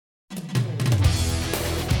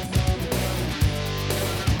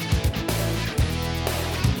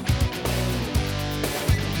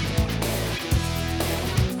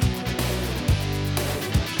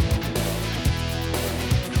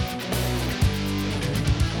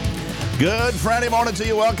Good Friday morning to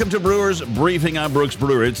you. Welcome to Brewers Briefing. I'm Brooks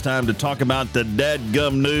Brewer. It's time to talk about the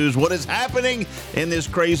dadgum news. What is happening in this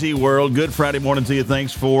crazy world? Good Friday morning to you.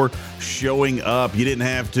 Thanks for showing up. You didn't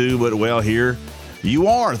have to, but well, here you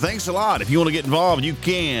are. Thanks a lot. If you want to get involved, you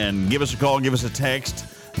can. Give us a call. Give us a text.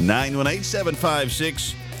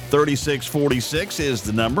 918-756-3646 is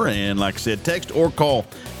the number. And like I said, text or call.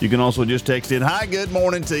 You can also just text in, hi, good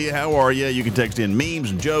morning to you. How are you? You can text in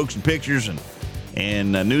memes and jokes and pictures and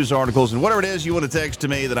news articles and whatever it is you want to text to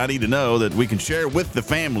me that I need to know that we can share with the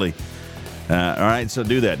family. All right, so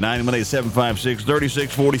do that.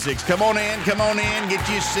 918-756-3646. Come on in. Get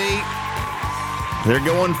you a seat. They're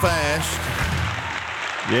going fast.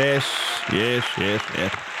 Yes.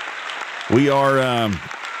 We are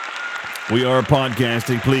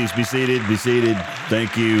podcasting. Please be seated.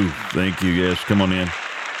 Thank you. Yes, come on in.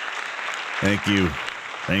 Thank you.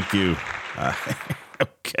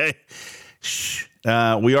 Okay.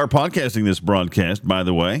 We are podcasting this broadcast, by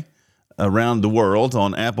the way, around the world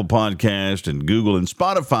on Apple Podcast and Google and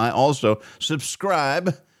Spotify. Also,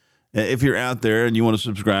 subscribe if you're out there and you want to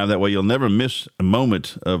subscribe. That way you'll never miss a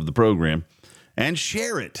moment of the program. And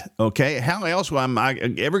share it, okay? How else am I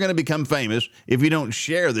ever going to become famous if you don't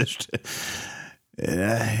share this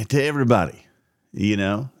to everybody? You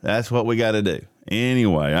know, that's what we got to do.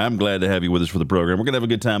 Anyway, I'm glad to have you with us for the program. We're going to have a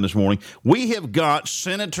good time this morning. We have got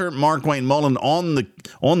Senator Markwayne Mullin on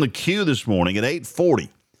the queue this morning at 8:40.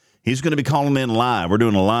 He's going to be calling in live. We're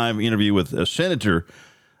doing a live interview with Senator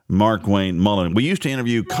Markwayne Mullin. We used to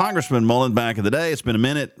interview Congressman Mullin back in the day. It's been a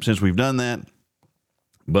minute since we've done that.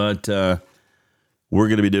 But we're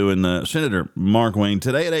going to be doing Senator Markwayne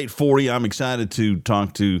today at 8:40. I'm excited to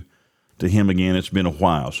talk to him again. It's been a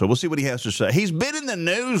while. So we'll see what he has to say. He's been in the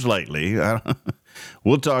news lately.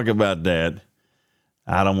 We'll talk about that.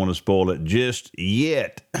 I don't want to spoil it just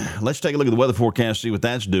yet. Let's take a look at the weather forecast, see what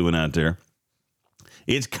that's doing out there.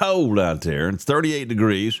 It's cold out there. It's 38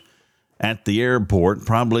 degrees at the airport,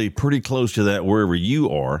 probably pretty close to that wherever you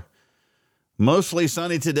are. Mostly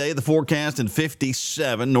sunny today, the forecast, and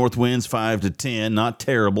 57. North winds 5 to 10. Not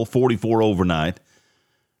terrible. 44 overnight.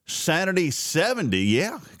 Saturday, 70.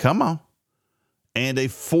 Yeah, come on. And a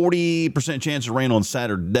 40% chance of rain on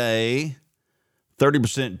Saturday.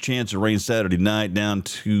 30% chance of rain Saturday night, down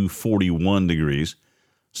to 41 degrees.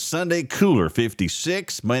 Sunday, cooler,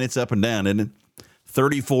 56. Man, it's up and down, isn't it?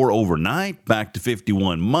 34 overnight, back to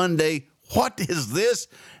 51 Monday. What is this?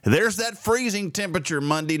 There's that freezing temperature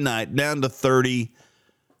Monday night, down to 30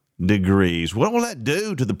 degrees. What will that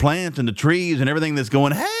do to the plants and the trees and everything that's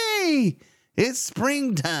going, hey, it's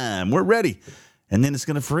springtime, we're ready. And then it's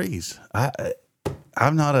going to freeze.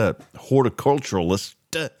 I'm not a horticulturalist,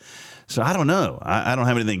 so I don't know. I don't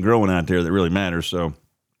have anything growing out there that really matters. So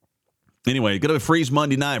anyway, it's going to freeze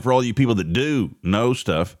Monday night for all you people that do know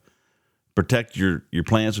stuff. Protect your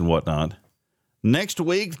plants and whatnot. Next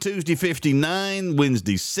week, Tuesday 59,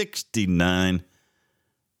 Wednesday 69,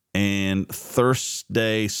 and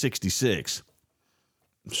Thursday 66.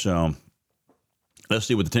 So let's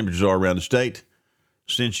see what the temperatures are around the state.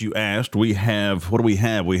 Since you asked, we have, what do we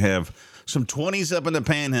have? We have some 20s up in the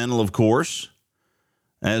Panhandle, of course.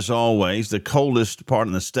 As always, the coldest part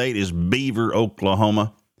in the state is Beaver,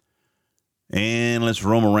 Oklahoma. And let's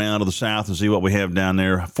roam around to the south and see what we have down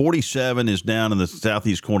there. 47 is down in the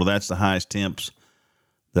southeast corner. That's the highest temps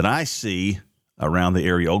that I see around the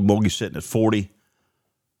area. Okmulgee sitting at 40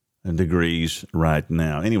 degrees right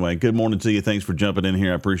now. Anyway, good morning to you. Thanks for jumping in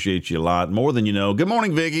here. I appreciate you a lot. More than you know. Good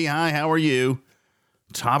morning, Vicki. Hi, how are you?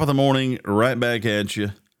 Top of the morning, right back at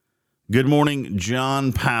you. Good morning,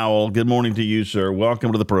 John Powell. Good morning to you, sir.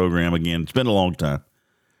 Welcome to the program again. It's been a long time.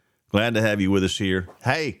 Glad to have you with us here.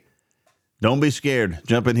 Hey, don't be scared.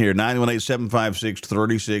 Jump in here.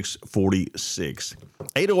 918-756-3646.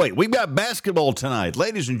 808. We've got basketball tonight.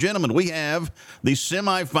 Ladies and gentlemen, we have the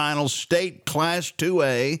semifinals state Class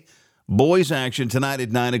 2A boys action tonight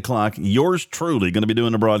at 9 o'clock. Yours truly going to be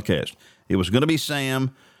doing the broadcast. It was going to be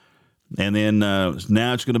Sam, and then now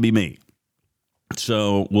it's going to be me.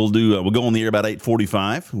 So we'll go on the air about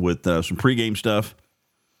 8:45 with some pregame stuff.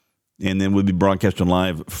 And then we'll be broadcasting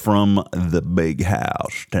live from the big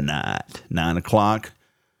house tonight, 9 o'clock.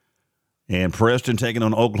 And Preston taking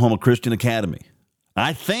on Oklahoma Christian Academy.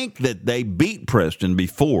 I think that they beat Preston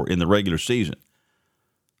before in the regular season.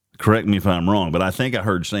 Correct me if I'm wrong, but I think I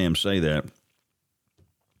heard Sam say that.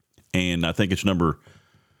 And I think it's number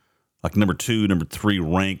 2, number 3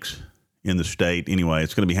 ranks in the state. Anyway,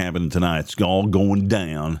 it's going to be happening tonight. It's all going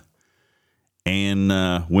down. And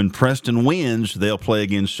when Preston wins, they'll play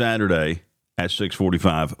again Saturday at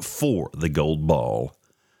 6:45 for the gold ball.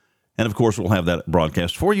 And, of course, we'll have that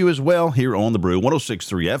broadcast for you as well here on The Brew,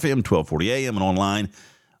 106.3 FM, 1240 AM, and online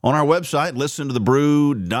on our website,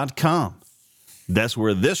 listentothebrew.com. That's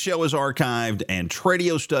where this show is archived, and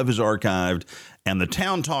Tradio stuff is archived, and the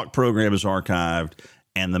Town Talk program is archived,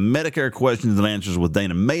 and the Medicare questions and answers with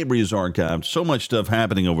Dana Mabry is archived. So much stuff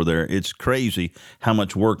happening over there. It's crazy how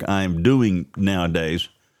much work I'm doing nowadays.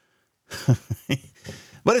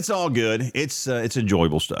 But it's all good. It's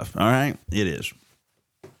enjoyable stuff. All right? It is,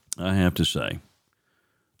 I have to say.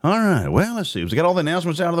 All right. Well, let's see. We got all the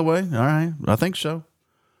announcements out of the way? All right. I think so.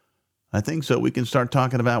 We can start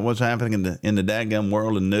talking about what's happening in the dadgum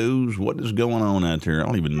world of news. What is going on out there? I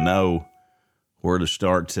don't even know where to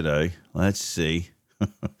start today. Let's see.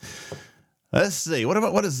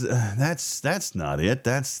 What is that's not it.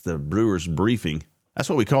 That's the Brewers Briefing. That's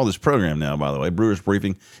what we call this program now, by the way, Brewers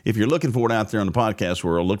Briefing. If you're looking for it out there on the podcast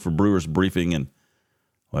world, look for Brewers Briefing, and,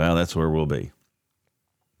 well, that's where we'll be.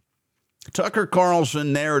 Tucker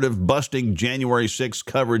Carlson narrative busting January 6th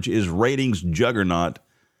coverage is ratings juggernaut.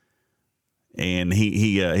 And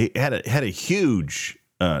he had a huge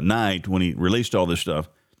night when he released all this stuff.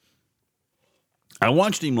 I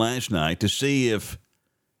watched him last night to see if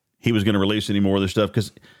he was going to release any more of this stuff,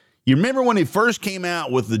 because you remember when he first came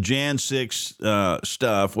out with the Jan 6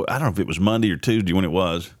 stuff. I don't know if it was Monday or Tuesday when it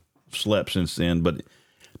was. Slept since then, but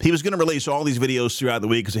he was going to release all these videos throughout the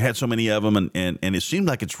week because he had so many of them, and it seemed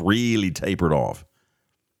like it's really tapered off.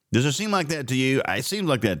 Does it seem like that to you? It seems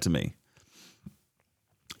like that to me.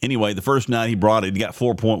 Anyway, the first night he got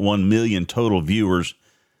 4.1 million total viewers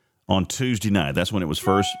on Tuesday night. That's when it was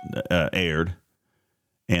first aired,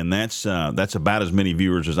 and that's about as many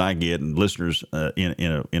viewers as I get and listeners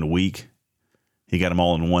in a week. He got them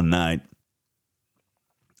all in one night,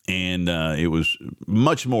 and it was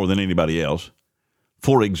much more than anybody else.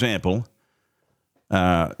 For example,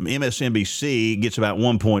 MSNBC gets about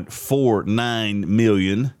 1.49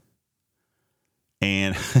 million,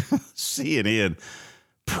 and CNN.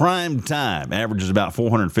 Prime time averages about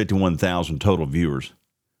 451,000 total viewers.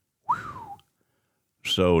 Whew.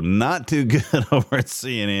 So not too good over at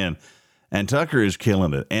CNN. And Tucker is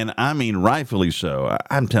killing it. And I mean, rightfully so.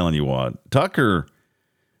 I'm telling you what, Tucker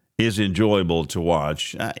is enjoyable to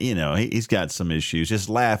watch. He's got some issues. His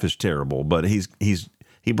laugh is terrible, but he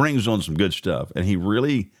brings on some good stuff. And he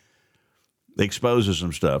really exposes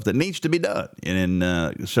some stuff that needs to be done.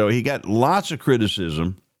 And so he got lots of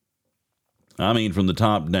criticism. I mean, from the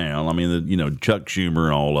top down. I mean, Chuck Schumer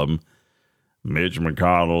and all of them, Mitch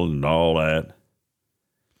McConnell and all that.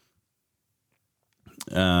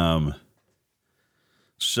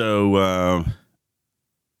 So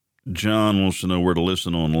John wants to know where to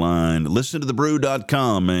listen online. Listen to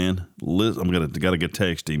thebrew.com, man. Got to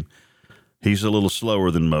text him. He's a little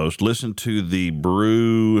slower than most. Listen to the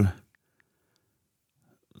brew.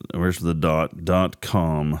 Where's the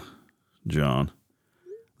 .com, John?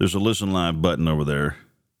 There's a listen live button over there.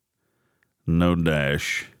 No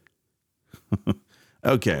dash.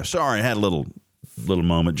 Okay, sorry, I had a little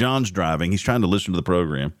moment. John's driving. He's trying to listen to the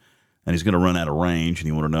program, and he's going to run out of range, and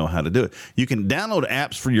you want to know how to do it. You can download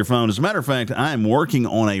apps for your phone. As a matter of fact, I am working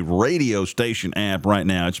on a radio station app right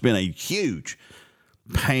now. It's been a huge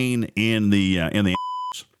pain in the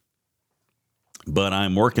but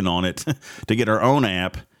I'm working on it to get our own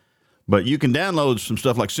app. But you can download some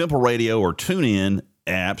stuff like Simple Radio or TuneIn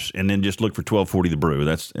apps, and then just look for 1240 The Brew.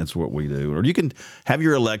 That's what we do. Or you can have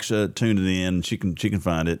your Alexa tune it in. She can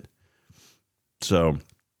find it. So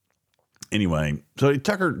anyway, so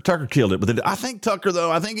Tucker killed it. But I think Tucker,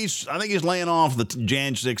 though, I think he's laying off the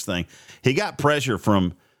Jan 6 thing. He got pressure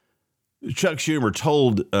from Chuck Schumer.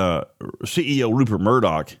 Told CEO Rupert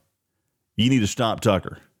Murdoch, "You need to stop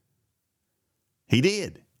Tucker." He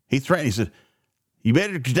did. He threatened. He said, "You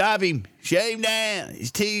better stop him. Shut him down.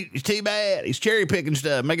 He's too bad. He's cherry picking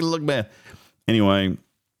stuff, making it look bad." Anyway,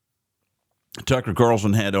 Tucker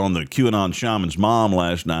Carlson had on the QAnon shaman's mom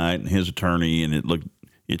last night and his attorney, and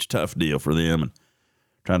it's a tough deal for them and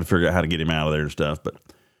trying to figure out how to get him out of there and stuff. But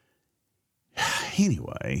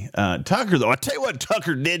anyway, Tucker, though, I tell you what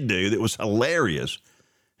Tucker did do that was hilarious.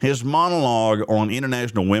 His monologue on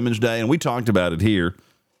International Women's Day, and we talked about it here.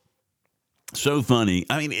 So funny.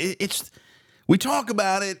 I mean, we talk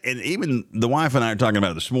about it, and even the wife and I are talking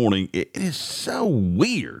about it this morning. It is so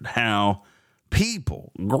weird how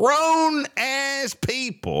people, grown-ass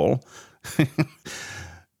people,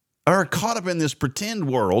 are caught up in this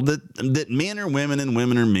pretend world that men are women and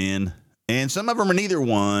women are men, and some of them are neither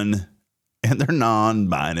one, and they're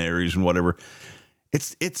non-binaries and whatever.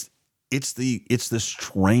 It's the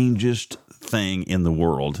strangest thing in the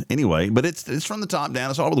world. Anyway, but it's from the top down.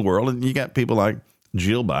 It's all over the world, and you got people like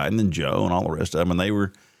Jill Biden and Joe and all the rest of them, and they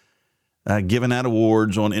were giving out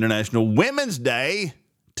awards on International Women's Day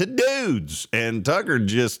to dudes. And Tucker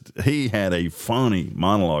he had a funny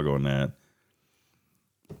monologue on that.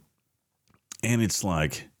 And it's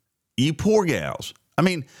like, you poor gals. I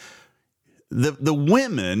mean, the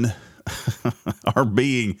women are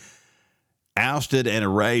being ousted and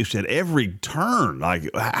erased at every turn. Like,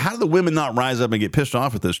 how do the women not rise up and get pissed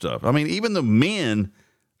off at this stuff? I mean, even the men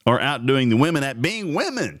are outdoing the women at being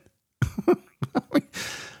women.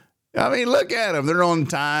 I mean, look at them. They're on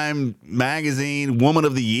Time magazine. Woman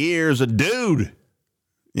of the Year is a dude,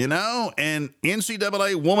 you know, and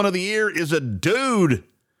NCAA Woman of the Year is a dude.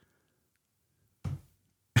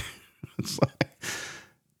 It's like,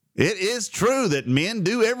 it is true that men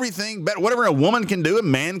do everything better. Whatever a woman can do, a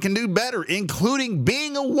man can do better, including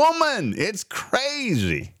being a woman. It's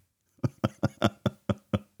crazy.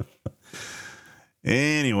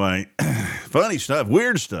 Anyway, funny stuff,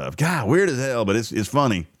 weird stuff. God, weird as hell, but it's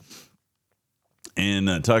funny.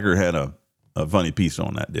 And Tucker had a funny piece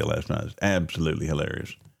on that deal last night. It's absolutely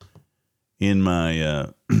hilarious. In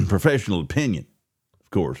my professional opinion,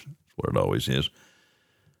 of course, that's what it always is.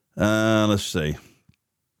 Let's see.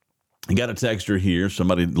 I got a texter here,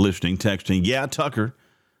 somebody listening, texting, yeah, Tucker,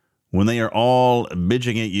 when they are all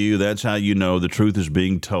bitching at you, that's how you know the truth is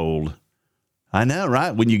being told. I know,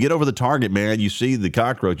 right? When you get over the target, man, you see the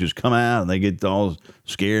cockroaches come out and they get all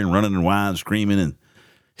scared and running and whining, screaming and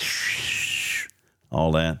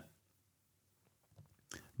all that.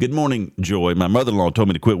 Good morning, Joy. My mother-in-law told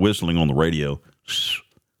me to quit whistling on the radio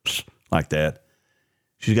like that.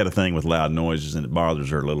 She's got a thing with loud noises and it bothers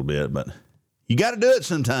her a little bit, but you got to do it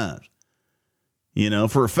sometimes, you know,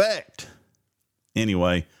 for effect.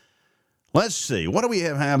 Anyway, let's see. What do we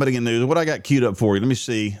have happening in news? What I got queued up for you? Let me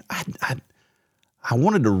see. I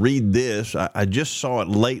wanted to read this. I just saw it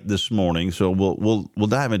late this morning, so we'll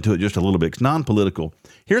dive into it just a little bit. It's non-political.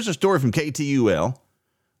 Here's a story from KTUL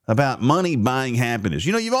about money buying happiness.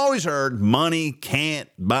 You know, you've always heard money can't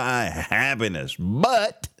buy happiness,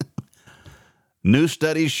 but new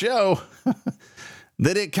studies show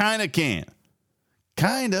that it kind of can.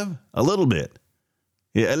 Kind of, a little bit.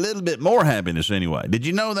 Yeah, a little bit more happiness anyway. Did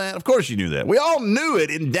you know that? Of course you knew that. We all knew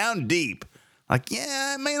it in down deep. Like,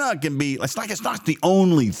 yeah, it may not can be, it's not the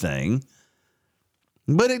only thing,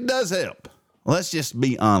 but it does help. Let's just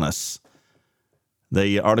be honest.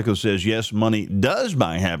 The article says, yes, money does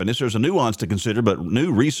buy happiness. There's a nuance to consider, but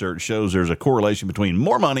new research shows there's a correlation between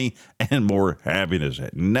more money and more happiness.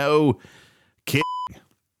 No kidding.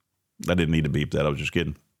 I didn't need to beep that. I was just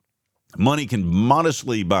kidding. Money can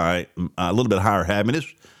modestly buy a little bit higher happiness,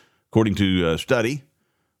 according to a study.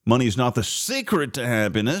 Money is not the secret to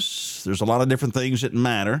happiness. There's a lot of different things that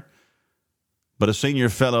matter. But a senior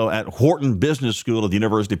fellow at Wharton Business School at the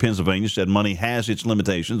University of Pennsylvania said money has its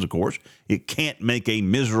limitations, of course. It can't make a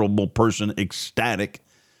miserable person ecstatic.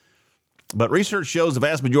 But research shows the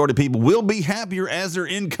vast majority of people will be happier as their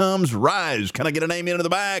incomes rise. Can I get an amen in the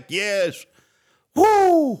back? Yes.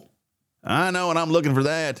 Woo! I know, and I'm looking for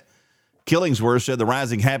that. Killingsworth said the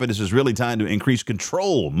rising happiness is really tied to increased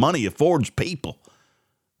control money affords people.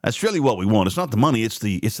 That's really what we want. It's not the money. It's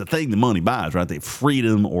the thing the money buys, right? The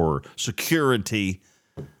freedom or security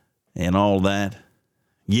and all that.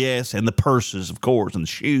 Yes, and the purses, of course, and the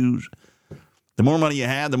shoes. The more money you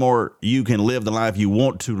have, the more you can live the life you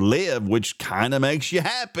want to live, which kind of makes you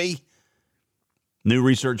happy. New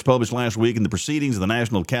research published last week in the Proceedings of the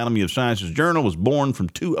National Academy of Sciences Journal was born from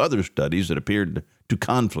two other studies that appeared to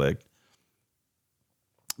conflict.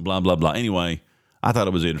 Blah, blah, blah. Anyway, I thought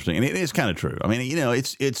it was interesting, and it is kind of true. I mean, you know,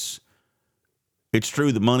 it's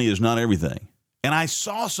true that money is not everything. And I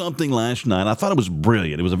saw something last night. I thought it was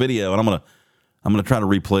brilliant. It was a video, and I'm gonna try to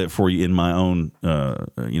replay it for you in my own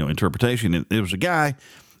interpretation. And it was a guy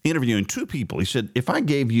interviewing two people. He said, "If I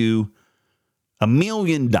gave you $1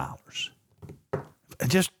 million,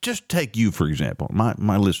 just take you for example,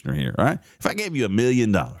 my listener here, all right? If I gave you $1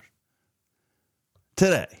 million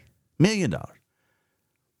today, $1 million."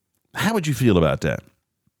 How would you feel about that?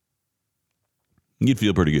 You'd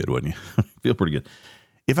feel pretty good, wouldn't you? Feel pretty good.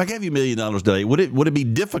 If I gave you $1 million today, would it be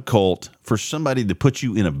difficult for somebody to put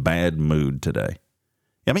you in a bad mood today?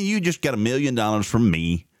 I mean, you just got $1 million from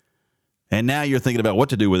me, and now you're thinking about what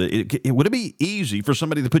to do with it. Would it be easy for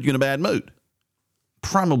somebody to put you in a bad mood?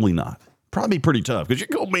 Probably not. Probably pretty tough, because you're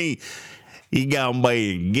going to be a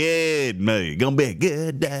good mood. Going to be a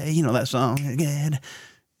good day. You know that song? Good.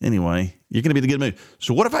 Anyway, you're going to be in a good mood.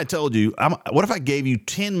 So what if I told you, what if I gave you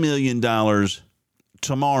 $10 million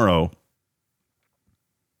tomorrow,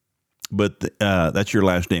 but that's your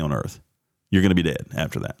last day on earth? You're going to be dead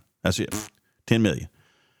after that. That's it. 10 million.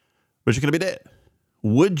 But you're going to be dead.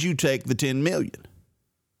 Would you take the 10 million?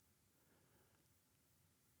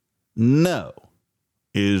 No,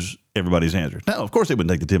 is everybody's answer. No, of course they wouldn't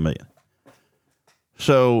take the 10 million.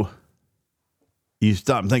 So you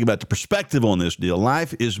stop and think about the perspective on this deal.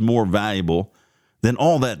 Life is more valuable than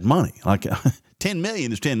all that money. Like 10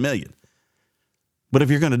 million is 10 million. But if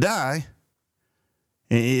you're going to die,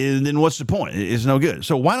 then what's the point? It's no good.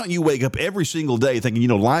 So why don't you wake up every single day thinking,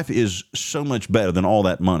 life is so much better than all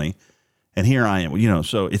that money. And here I am,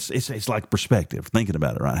 so it's like perspective, thinking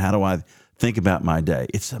about it, right? How do I think about my day?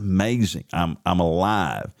 It's amazing. I'm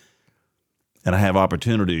alive and I have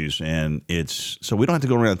opportunities, and so we don't have to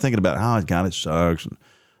go around thinking about, oh, God, it sucks, and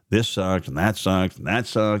this sucks, and that sucks, and that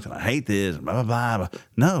sucks, and I hate this, and blah, blah, blah.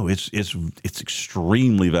 No, it's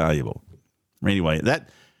extremely valuable. Anyway, the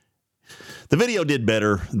video did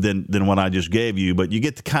better than what I just gave you, but you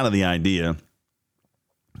get the idea.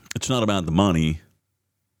 It's not about the money.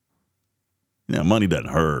 Money doesn't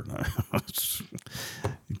hurt. It's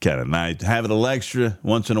kind of nice to have it a little extra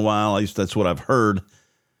once in a while. At least that's what I've heard.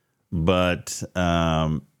 But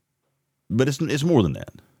it's more than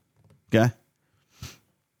that. Okay?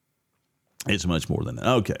 It's much more than that.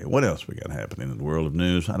 Okay, what else we got happening in the world of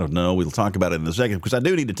news? I don't know. We'll talk about it in a second because I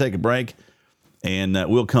do need to take a break, and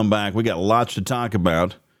we'll come back. We got lots to talk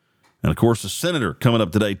about. And, of course, the senator coming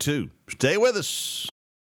up today, too. Stay with us.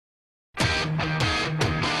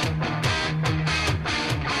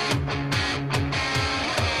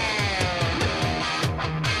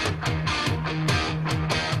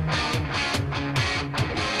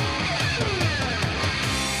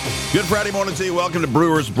 Good Friday morning to you. Welcome to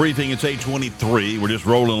Brewers Briefing. It's 8:23. We're just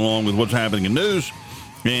rolling along with what's happening in news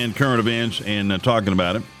and current events and talking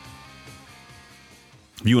about it.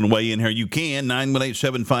 If you want to weigh in here, you can.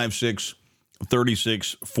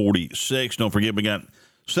 918-756-3646. Don't forget, we got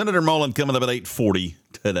Senator Mullin coming up at 8:40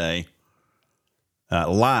 today.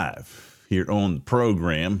 Live here on the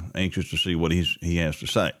program. Anxious to see what he has to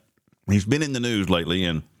say. He's been in the news lately,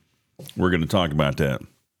 and we're going to talk about that.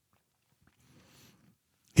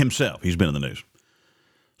 Himself, he's been in the news.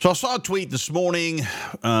 So I saw a tweet this morning.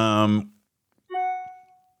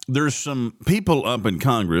 There's some people up in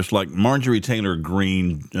Congress, like Marjorie Taylor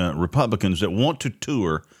Greene, Republicans, that want to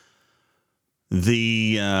tour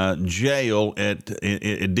the jail at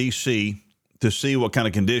D.C. to see what kind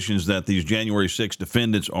of conditions that these January 6th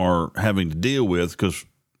defendants are having to deal with, because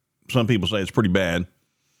some people say it's pretty bad.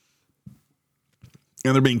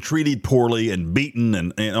 And they're being treated poorly and beaten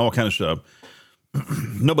and all kind of stuff.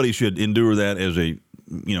 Nobody should endure that as a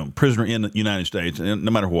prisoner in the United States, and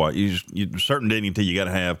no matter what. You certain dignity you got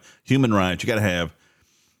to have, human rights you got to have.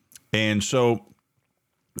 And so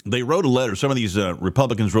they wrote a letter. Some of these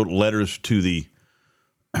Republicans wrote letters to the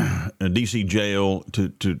D.C. jail to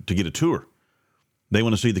get a tour. They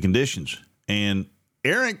want to see the conditions. And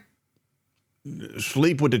Eric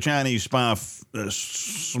Sleep with the Chinese Spy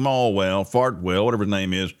Fartwell, whatever his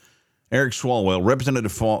name is, Eric Swalwell,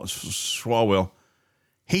 Representative Swalwell,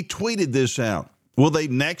 he tweeted this out. Will they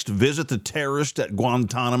next visit the terrorists at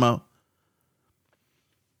Guantanamo?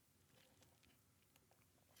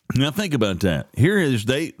 Now think about that. Here is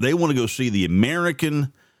they want to go see the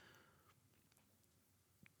American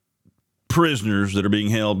prisoners that are being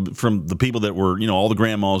held from the people that were, all the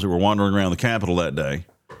grandmas that were wandering around the Capitol that day.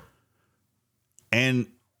 And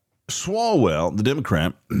Swalwell, the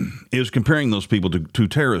Democrat, is comparing those people to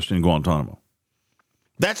terrorists in Guantanamo.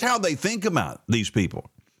 That's how they think about these people.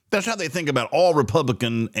 That's how they think about all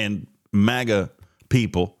Republican and MAGA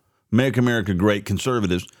people, Make America Great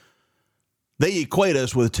conservatives. They equate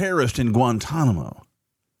us with terrorists in Guantanamo.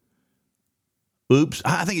 Oops.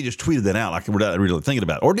 I think he just tweeted that out like we're not really thinking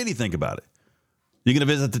about it. Or did he think about it? You going to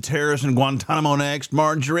visit the terrorists in Guantanamo next,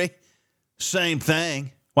 Marjorie? Same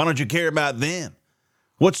thing. Why don't you care about them?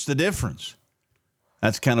 What's the difference?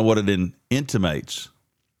 That's kind of what it intimates.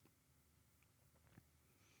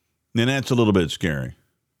 And that's a little bit scary.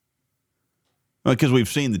 Because we've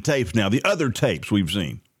seen the tapes now, the other tapes we've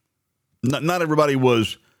seen. Not everybody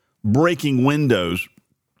was breaking windows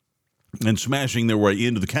and smashing their way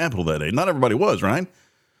into the Capitol that day. Not everybody was, right?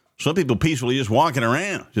 Some people peacefully just walking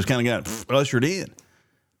around, just kind of got ushered in.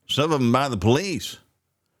 Some of them by the police.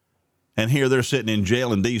 And here they're sitting in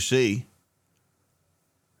jail in D.C.,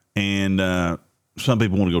 and some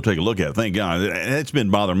people want to go take a look at it. Thank God. It's been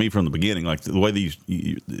bothering me from the beginning, like the way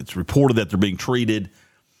it's reported that they're being treated.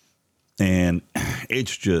 And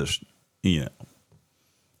it's just, it's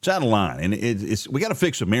out of line. And we got to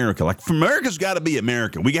fix America. Like, America's got to be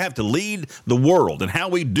America. We have to lead the world in how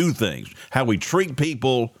we do things, how we treat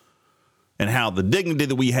people, and how the dignity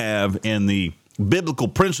that we have and the biblical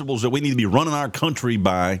principles that we need to be running our country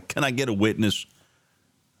by. Can I get a witness?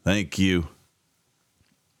 Thank you.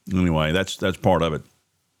 Anyway, that's part of it.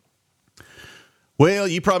 Well,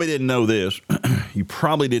 you probably didn't know this. You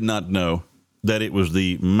probably did not know that it was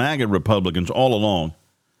the MAGA Republicans all along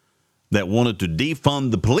that wanted to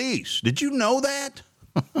defund the police. Did you know that?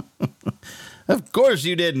 Of course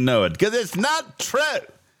you didn't know it, because it's not true.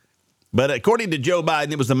 But according to Joe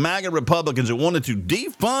Biden, it was the MAGA Republicans that wanted to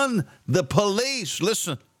defund the police.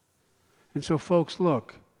 Listen. And so, folks,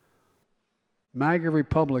 look, MAGA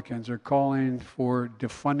Republicans are calling for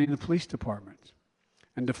defunding the police departments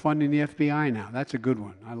and defunding the FBI now. That's a good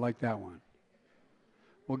one. I like that one.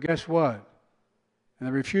 Well, guess what? And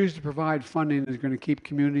the refuse to provide funding is going to keep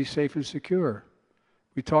communities safe and secure.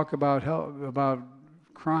 We talk about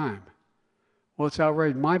crime. Well, it's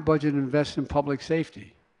outrageous. My budget invests in public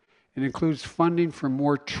safety. It includes funding for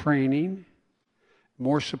more training,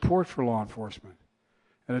 more support for law enforcement,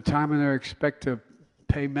 at a time when they expect to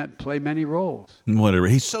play many roles. Whatever.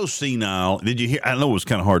 He's so senile. Did you hear? I know it was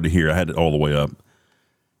kind of hard to hear. I had it all the way up.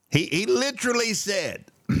 He literally said,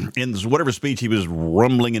 in whatever speech he was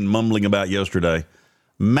rumbling and mumbling about yesterday,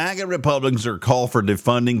 MAGA Republicans are called for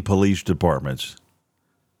defunding police departments.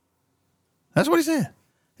 That's what he said.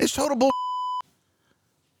 It's total bull.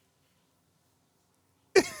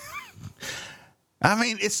 I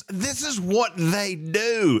mean, this is what they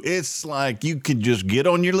do. It's like you can just get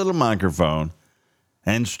on your little microphone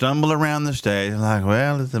and stumble around the stage like,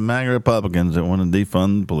 well, it's the MAGA Republicans that want to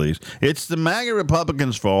defund the police. It's the MAGA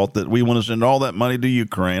Republicans' fault that we want to send all that money to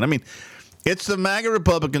Ukraine. I mean, it's the MAGA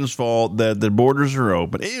Republicans' fault that the borders are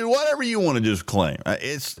open. Whatever you want to just claim.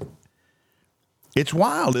 It's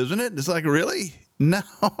wild, isn't it? It's like, really?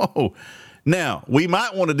 No. Now, we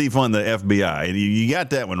might want to defund the FBI. And you got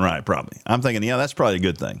that one right, probably. I'm thinking, yeah, that's probably a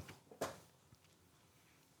good thing.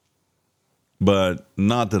 But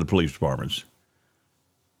not to the police departments.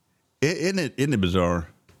 Isn't it bizarre?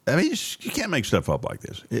 I mean, you can't make stuff up like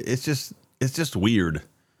this. It's just weird.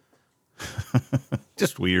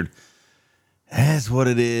 Just weird. That's what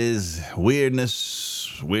it is.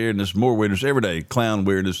 Weirdness, more weirdness. Every day, clown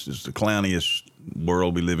weirdness is the clowniest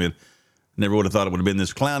world we live in. Never would have thought it would have been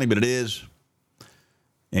this clowny, but it is.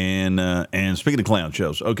 And speaking of clown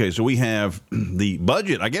shows, okay, so we have the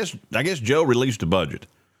budget. I guess Joe released a budget.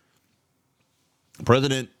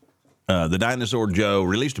 President, the dinosaur Joe,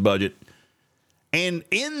 released a budget. And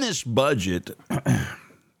in this budget,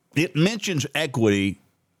 it mentions equity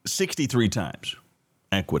 63 times.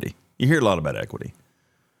 Equity. You hear a lot about equity.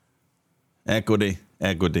 Equity,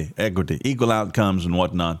 equal outcomes and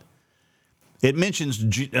whatnot. It mentions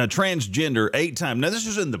transgender 8 times. Now, this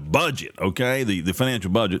is in the budget, okay, the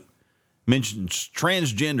financial budget. Mentions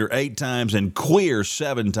transgender 8 times and queer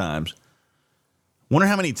 7 times. Wonder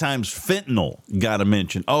how many times fentanyl got a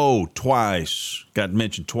mention. Oh, twice. Got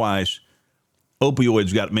mentioned twice.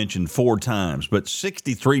 Opioids got mentioned 4 times. But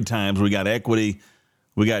 63 times we got equity,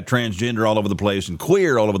 we got transgender all over the place, and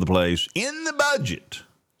queer all over the place in the budget.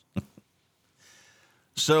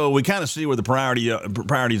 So we kind of see where the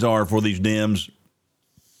priorities are for these Dems.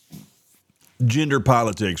 Gender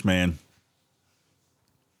politics, man.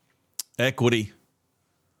 Equity.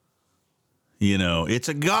 You know, it's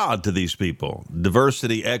a god to these people.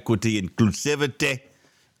 Diversity, equity, inclusivity.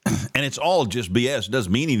 And it's all just BS. It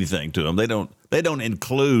doesn't mean anything to them. They don't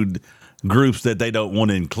include groups that they don't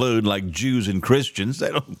want to include, like Jews and Christians.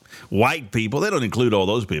 White people. They don't include all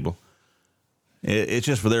those people. It's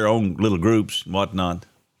just for their own little groups and whatnot.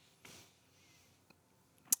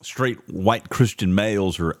 Straight white Christian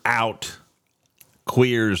males are out.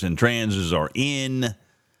 Queers and transes are in.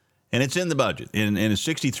 And it's in the budget. And it's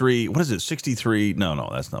 63, what is it, 63? No,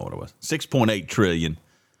 that's not what it was. 6.8 trillion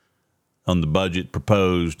on the budget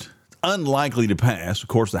proposed. Unlikely to pass. Of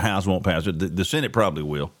course, the House won't pass it. The Senate probably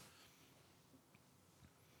will.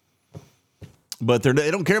 But they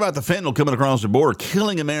don't care about the fentanyl coming across the border,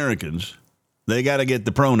 killing Americans. They got to get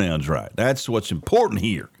the pronouns right. That's what's important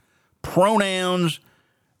here. Pronouns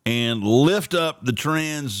and lift up the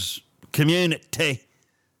trans community.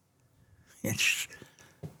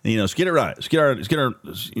 You know, let's get it right. Let's get our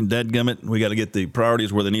dadgummit. We got to get the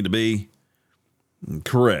priorities where they need to be.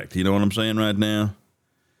 Correct. You know what I'm saying right now?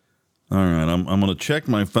 All right, I'm going to check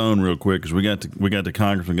my phone real quick because we got the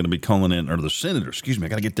congressman going to be calling in, or the senator. Excuse me, I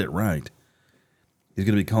got to get that right. He's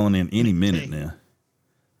going to be calling in any minute now.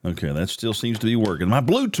 Okay, that still seems to be working. My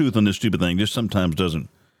Bluetooth on this stupid thing just sometimes doesn't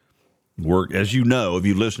work. As you know, if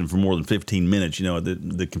you listen for more than 15 minutes, you know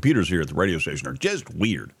the computers here at the radio station are just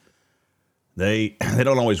weird. They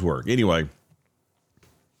don't always work. Anyway,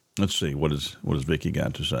 let's see what does Vicky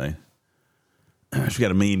got to say. She's got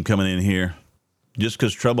a meme coming in here. Just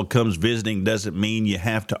because trouble comes visiting doesn't mean you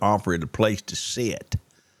have to offer it a place to sit,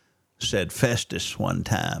 said Festus one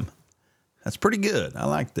time. That's pretty good. I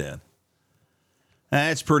like that.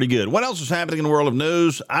 That's pretty good. What else is happening in the world of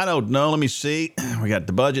news? I don't know. Let me see. We got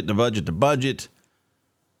the budget.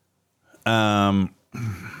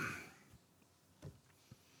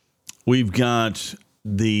 We've got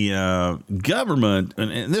the government,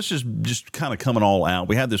 and this is just kind of coming all out.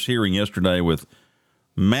 We had this hearing yesterday with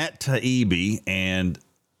Matt Taibbi and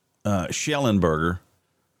Schellenberger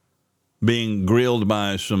being grilled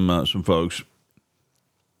by some folks.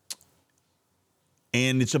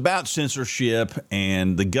 And it's about censorship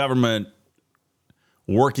and the government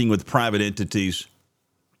working with private entities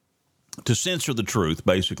to censor the truth,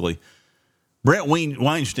 basically. Brett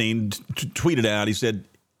Weinstein tweeted out, he said,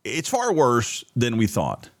 "It's far worse than we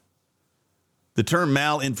thought. The term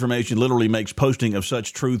malinformation literally makes posting of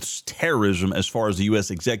such truths terrorism as far as the U.S.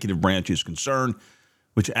 executive branch is concerned,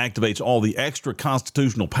 which activates all the extra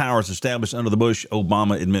constitutional powers established under the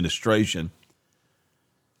Bush-Obama administration."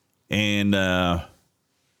 And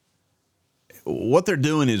what they're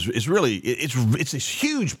doing is really, it's a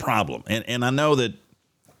huge problem. And I know that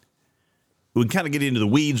we kind of get into the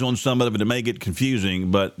weeds on some of it. It may get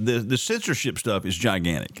confusing, but the censorship stuff is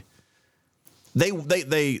gigantic. They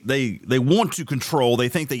want to control. They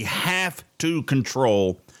think they have to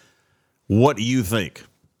control what you think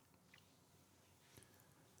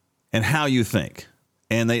and how you think.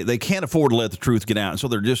 And they can't afford to let the truth get out. And so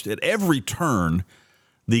they're just at every turn,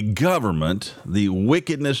 the government, the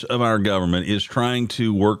wickedness of our government is trying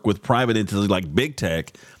to work with private entities like big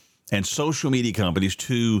tech and social media companies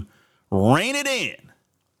to rein it in.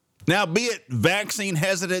 Now, be it vaccine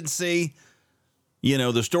hesitancy,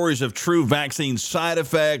 the stories of true vaccine side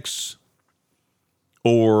effects,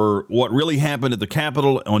 or what really happened at the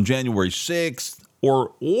Capitol on January 6th,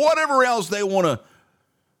 or whatever else they want to,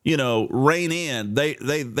 rein in.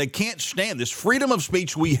 They can't stand this. Freedom of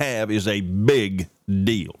speech we have is a big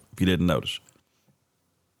deal, if you didn't notice.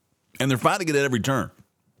 And they're fighting it at every turn.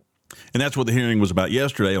 And that's what the hearing was about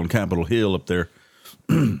yesterday on Capitol Hill up there.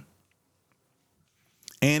 And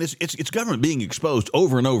it's government being exposed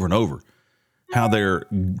over and over and over. How they're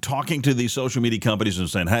talking to these social media companies and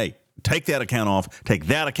saying, hey, take that account off, take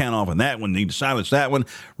that account off, and that one, need to silence that one,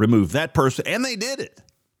 remove that person. And they did it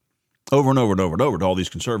over and over and over and over to all these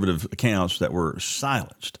conservative accounts that were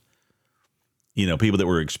silenced. People that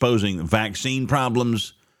were exposing vaccine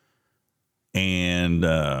problems and,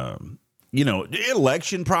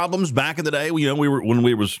 election problems back in the day.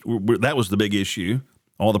 That was the big issue,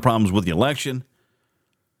 all the problems with the election.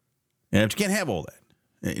 And you can't have all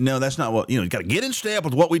that. No, that's not what, you got to get in step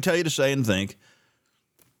with what we tell you to say and think.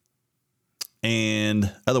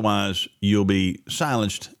 And otherwise, you'll be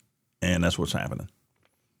silenced, and that's what's happening.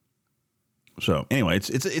 So, anyway,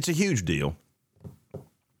 it's a huge deal.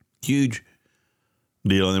 Huge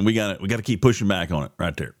deal. And then we got to keep pushing back on it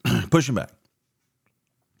right there. Pushing back.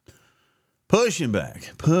 What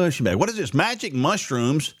is this? Magic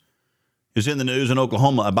mushrooms is in the news in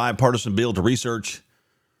Oklahoma. A bipartisan bill to research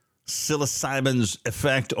psilocybin's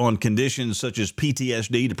effect on conditions such as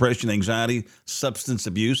PTSD, depression, anxiety, substance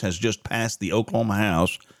abuse has just passed the Oklahoma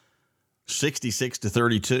House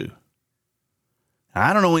 66-32.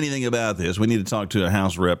 I don't know anything about this. We need to talk to a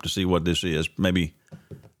House rep to see what this is. Maybe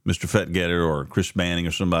Mr. Fetgetter or Chris Banning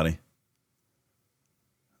or somebody.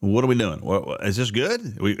 What are we doing? Is this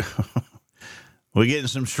good? We getting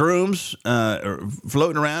some shrooms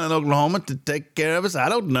floating around in Oklahoma to take care of us? I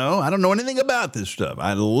don't know. I don't know anything about this stuff.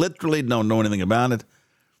 I literally don't know anything about it.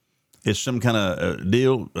 It's some kind of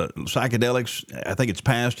deal, psychedelics. I think it's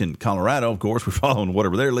passed in Colorado, of course. We're following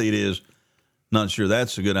whatever their lead is. Not sure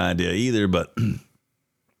that's a good idea either, but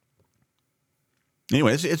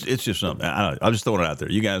anyway, it's just something. I'll just throw it out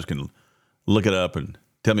there. You guys can look it up and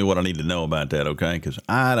tell me what I need to know about that, okay? Because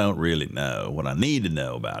I don't really know what I need to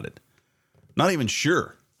know about it. Not even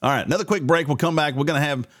sure. All right, another quick break. We'll come back. We're going to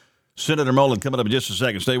have Senator Mullin coming up in just a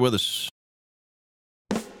second. Stay with us.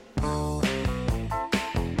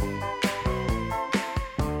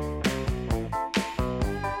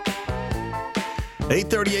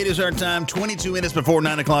 $8:38 is our time, 22 minutes before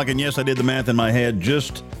 9 o'clock. And yes, I did the math in my head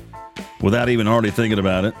just without even hardly thinking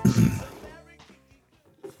about it.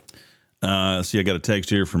 See, I got a text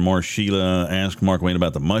here from Sheila. Ask Markwayne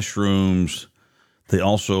about the mushrooms. They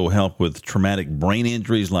also help with traumatic brain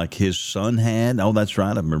injuries like his son had. Oh, that's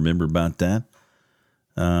right. I remember about that.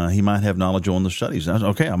 He might have knowledge on the studies.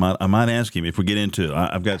 Okay, I might ask him if we get into it.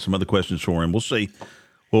 I've got some other questions for him. We'll see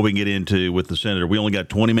what we can get into with the senator. We only got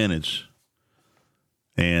 20 minutes.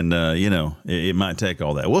 And, it might take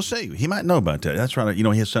all that. We'll see. He might know about that. That's right.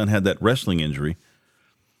 His son had that wrestling injury.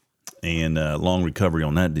 and long recovery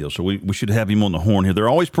on that deal. So we should have him on the horn here. They're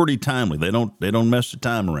always pretty timely. They don't mess the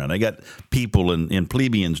time around. They got people and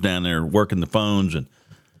plebeians down there working the phones and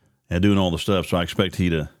doing all the stuff. So I expect he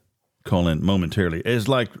to call in momentarily. It's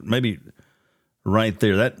like maybe right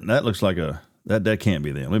there. That looks like that can't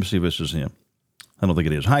be them. Let me see if this is him. I don't think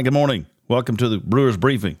it is. Hi, good morning. Welcome to the Brewers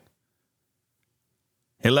Briefing.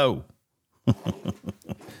 Hello.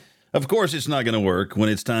 Of course it's not going to work when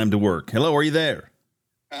it's time to work. Hello, are you there?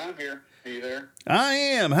 I'm here. Are you there? I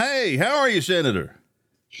am. Hey, how are you, Senator?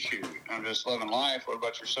 Shoot, I'm just living life. What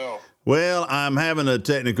about yourself? Well, I'm having a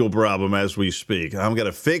technical problem as we speak. I'm going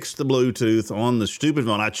to fix the Bluetooth on the stupid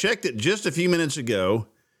phone. I checked it just a few minutes ago,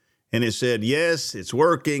 and it said, yes, it's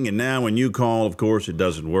working. And now when you call, of course, it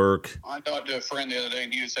doesn't work. I talked to a friend the other day,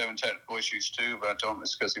 and he was having technical issues too, but I told him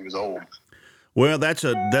it's because he was old. Well, that's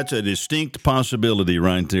a distinct possibility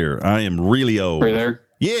right there. I am really old. Are you there?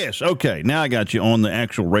 Yes. Okay. Now I got you on the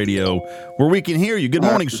actual radio where we can hear you. Good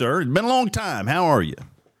morning, sir. It's been a long time. How are you?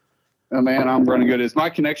 Oh, man, I'm running good. Is my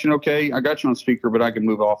connection okay? I got you on speaker, but I can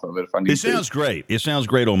move off of it if I need to. It sounds great. It sounds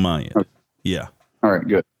great on my end. Okay. Yeah. All right.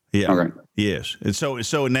 Good. Yeah. All right. Yes. And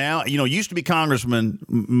so now, it used to be Congressman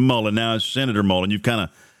Mullin. Now it's Senator Mullin. You kind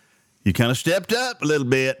of stepped up a little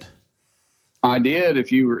bit. I did.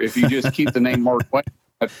 If you just keep the name Mark Wayne,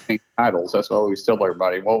 I change titles. That's what I always tell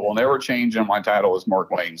everybody. Well, we'll never change, and my title is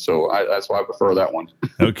Mark Wayne, so that's why I prefer that one.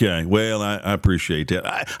 Okay. Well, I appreciate that.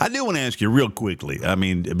 I do want to ask you real quickly. I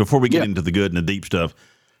mean, before we get into the good and the deep stuff,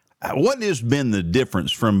 what has been the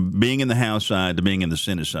difference from being in the House side to being in the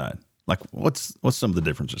Senate side? Like, what's some of the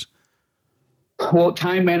differences? Well,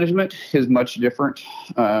 time management is much different.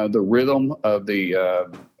 The rhythm of the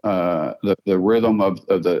rhythm of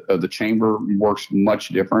the chamber works much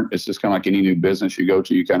different. It's just kind of like any new business you go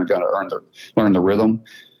to. You kind of got to learn the rhythm.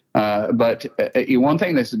 But one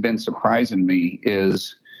thing that's been surprising me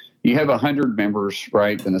is you have 100 members,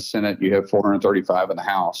 right? In the Senate, you have 435 in the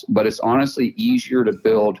House. But it's honestly easier to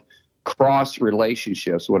build cross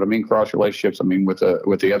relationships. What I mean cross relationships, I mean with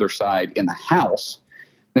the other side in the House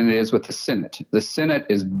than it is with the Senate. The Senate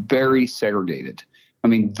is very segregated. I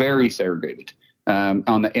mean, very segregated. In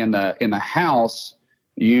the House,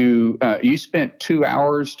 you spent 2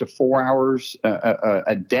 hours to 4 hours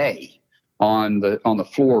a day on the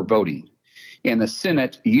floor voting. In the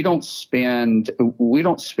Senate, we don't spend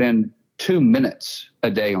 2 minutes a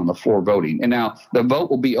day on the floor voting. And now the vote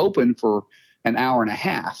will be open for an hour and a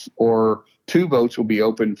half, or two votes will be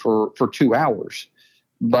open for 2 hours.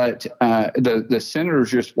 But the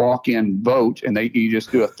senators just walk in, vote, and you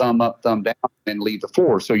just do a thumb up, thumb down, and leave the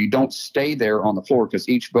floor. So you don't stay there on the floor because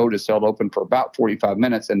each vote is held open for about 45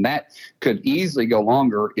 minutes. And that could easily go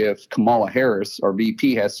longer if Kamala Harris, our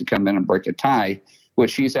VP, has to come in and break a tie,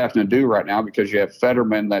 which she's having to do right now because you have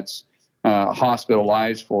Fetterman that's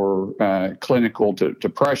hospitalized for clinical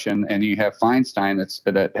depression, and you have Feinstein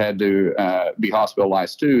that had to be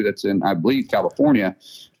hospitalized too. That's in, I believe, California.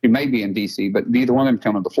 He may be in D.C., but neither one of them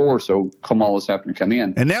come to the floor, so Kamala's having to come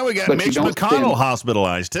in. And now we got Mitch McConnell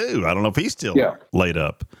hospitalized too. I don't know if he's still laid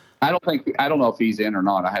up. I don't know if he's in or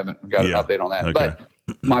not. I haven't got an update on that. Okay.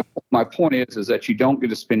 But my point is that you don't get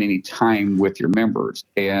to spend any time with your members,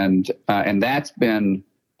 and that's been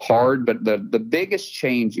hard. But the biggest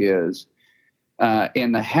change is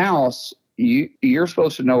in the House, you're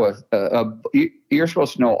supposed to know you're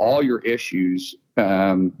supposed to know all your issues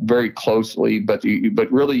very closely, but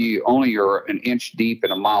really you only are an inch deep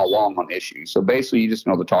and a mile long on issues. So basically, you just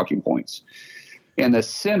know the talking points. In the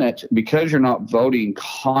Senate, because you're not voting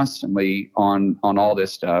constantly on all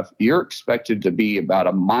this stuff, you're expected to be about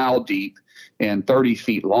a mile deep and 30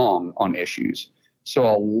 feet long on issues. So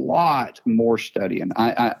a lot more studying.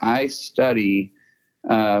 I study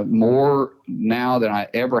more now than I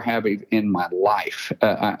ever have in my life.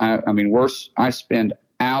 I spend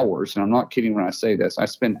hours, and I'm not kidding when I say this, I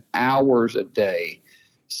spend hours a day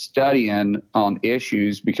studying on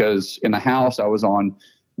issues, because in the House I was on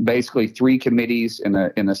basically 3 committees. In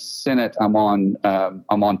the Senate I'm on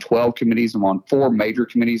 12 committees. I'm on 4 major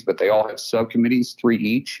committees, but they all have subcommittees, 3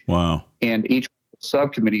 each. Wow. And each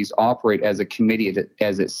subcommittees operate as a committee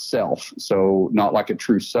as itself, so not like a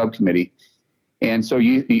true subcommittee. And so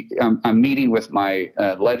I'm meeting with my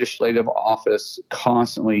legislative office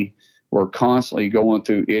constantly. We're constantly going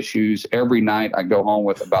through issues. Every night I go home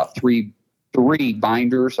with about three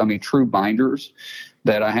binders, true binders,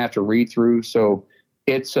 that I have to read through. So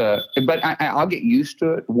it's but I'll get used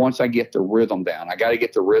to it once I get the rhythm down. I got to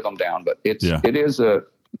get the rhythm down, but it is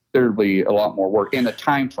considerably a lot more work. In the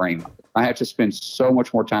time frame, I have to spend so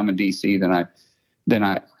much more time in D.C. than then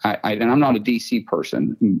and I'm not a DC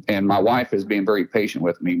person, and my wife is being very patient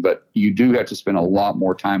with me, but you do have to spend a lot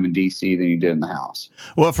more time in DC than you did in the House.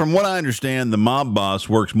 Well, from what I understand, the mob boss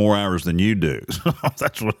works more hours than you do.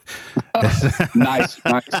 That's what. Nice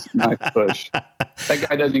push. That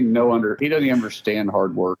guy doesn't even he doesn't even understand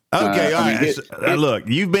hard work. Okay, all right. Look,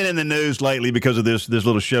 you've been in the news lately because of this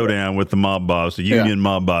little showdown with the mob boss, the union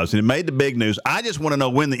mob boss, and it made the big news. I just want to know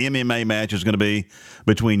when the MMA match is going to be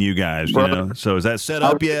between you guys. You know, so is that set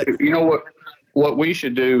up yet? You know what? What we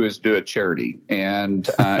should do is do a charity, and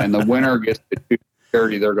the winner gets to choose the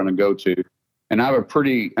charity they're going to go to. And I have a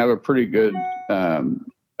pretty good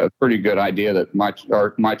idea that my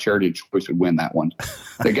charity of choice would win that one.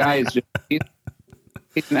 The guy is he's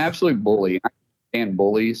an absolute bully. I understand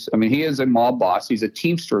bullies. I mean, he is a mob boss. He's a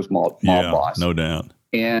Teamsters mob boss, no doubt.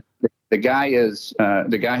 And the guy has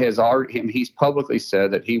already. He's publicly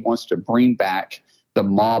said that he wants to bring back the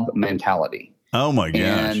mob mentality. Oh my gosh!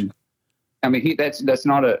 And I mean, that's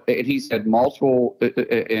not a. He's had multiple.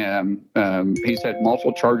 He's had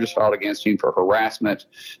multiple charges filed against him for harassment,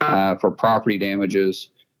 for property damages.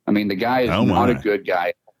 I mean, the guy is not a good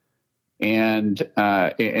guy, and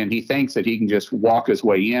he thinks that he can just walk his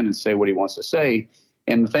way in and say what he wants to say.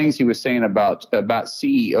 And the things he was saying about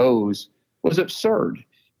CEOs was absurd.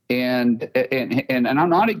 And I'm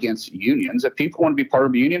not against unions. If people want to be part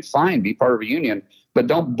of a union, fine, be part of a union. But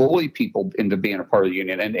don't bully people into being a part of the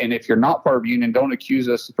union. And if you're not part of a union, don't accuse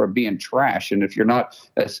us for being trash. And if you're not,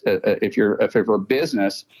 if you're a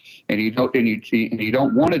business and you don't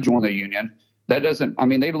want to join the union, that doesn't. I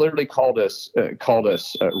mean, they literally called us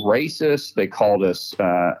racist. They called us.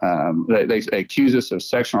 They accused us of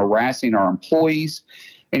sexual harassing our employees.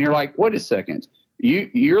 And you're like, wait a second.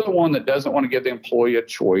 You're the one that doesn't want to give the employee a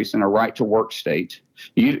choice and a right to work state.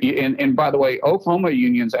 And by the way, Oklahoma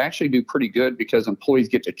unions actually do pretty good because employees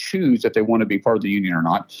get to choose if they want to be part of the union or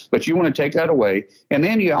not. But you want to take that away, and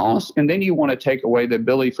then you want to take away the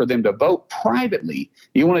ability for them to vote privately.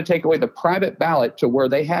 You want to take away the private ballot to where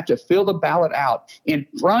they have to fill the ballot out in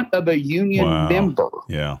front of a union member.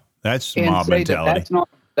 Yeah, that's mob mentality.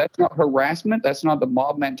 That's not harassment. That's not the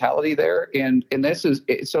mob mentality there. And this is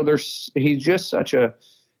so. He's just such a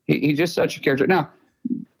character. Now,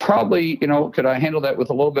 probably, could I handle that with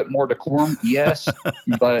a little bit more decorum? Yes,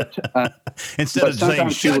 but instead of saying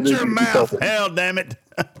 "shut your mouth," hell damn it.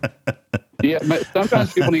 Yeah, but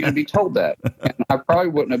sometimes people need to be told that, and I probably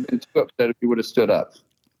wouldn't have been too upset if he would have stood up.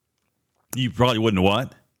 You probably wouldn't have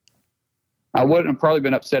what? I wouldn't have probably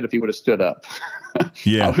been upset if he would have stood up.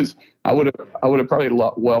 Yeah. I would have probably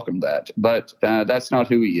welcomed that, but that's not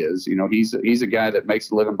who he is. He's a guy that makes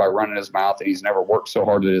a living by running his mouth, and he's never worked so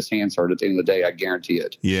hard that his hands hurt at the end of the day. I guarantee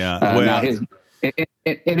it. Yeah. Now he's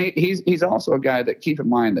also a guy that, keep in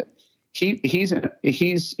mind that he's an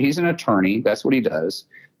attorney. That's what he does.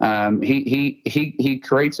 He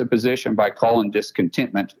creates a position by calling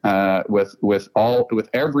discontentment with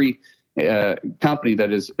every company that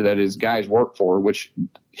his guys work for, which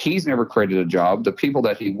he's never created a job. The people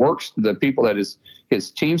that he works, the people that his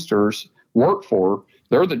Teamsters work for,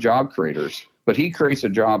 they're the job creators. But he creates a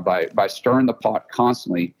job by stirring the pot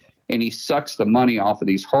constantly, and he sucks the money off of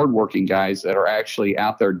these hardworking guys that are actually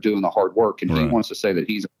out there doing the hard work. And he wants to say that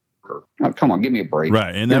he's a worker. Oh, come on, give me a break.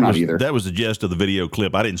 Right, and that was the gist of the video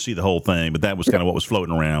clip. I didn't see the whole thing, but that was kind of what was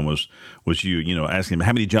floating around was you asking him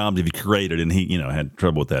how many jobs have you created, and he had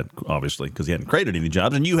trouble with that obviously because he hadn't created any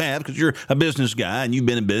jobs, and you have because you're a business guy and you've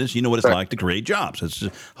been in business. You know what it's like to create jobs. It's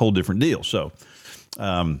a whole different deal. So,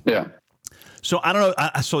 So I don't know.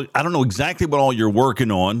 I don't know exactly what all you're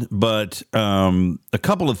working on, but a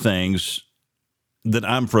couple of things that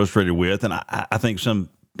I'm frustrated with, and I think a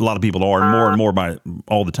lot of people are, and more by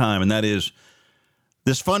all the time, and that is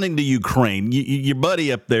this funding to Ukraine. Your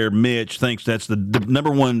buddy up there, Mitch, thinks that's the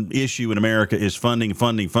number one issue in America is funding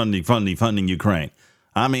Ukraine.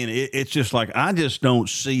 I mean, it's just like I just don't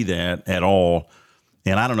see that at all,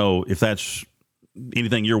 and I don't know if that's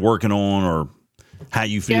anything you're working on or how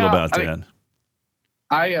you feel about that.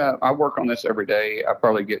 I work on this every day. I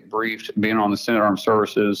probably get briefed being on the Senate Armed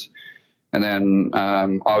Services, and then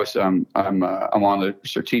obviously I'm on the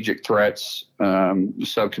Strategic Threats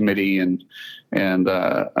Subcommittee and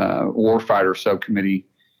Warfighter Subcommittee.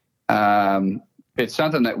 It's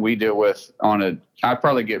something that we deal with I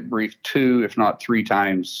probably get briefed 2, if not 3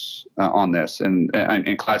 times on this and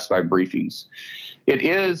classified briefings. It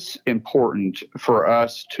is important for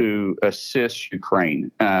us to assist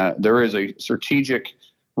Ukraine. There is a strategic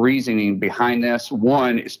reasoning behind this.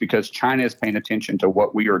 One is because China is paying attention to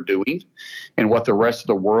what we are doing and what the rest of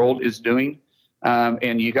the world is doing.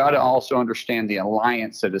 And you got to also understand the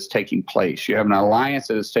alliance that is taking place. You have an alliance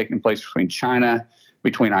that is taking place between China,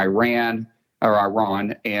 between Iran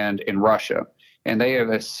and Russia. And they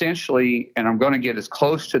have essentially, and I'm going to get as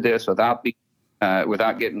close to this without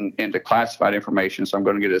getting into classified information, so I'm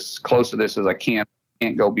going to get as close to this as I can,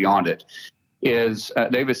 can't go beyond it, is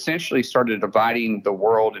they've essentially started dividing the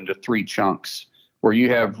world into three chunks, where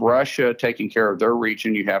you have Russia taking care of their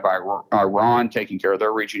region, you have Iran taking care of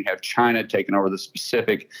their region, you have China taking over the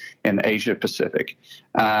Pacific and Asia Pacific,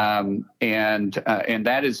 and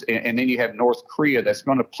that is, and then you have North Korea that's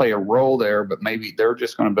going to play a role there, but maybe they're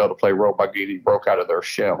just going to be able to play a role by getting broke out of their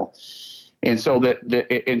shell. And so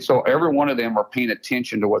so every one of them are paying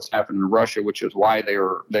attention to what's happening in Russia, which is why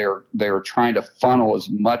they're trying to funnel as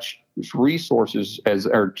much resources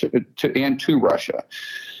into Russia.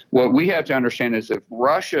 What we have to understand is if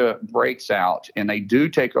Russia breaks out and they do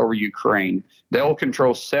take over Ukraine, they'll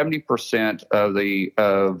control 70%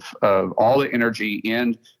 of all the energy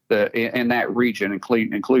in that region,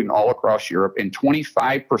 including all across Europe, and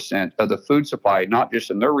 25% of the food supply, not just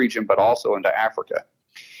in their region but also into Africa.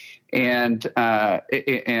 And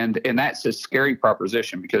that's a scary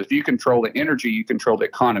proposition, because if you control the energy, you control the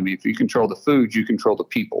economy. If you control the food, you control the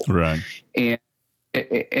people. Right.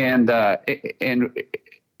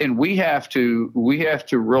 And we have to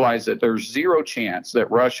realize that there's zero chance that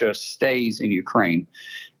Russia stays in Ukraine.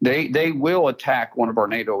 They will attack one of our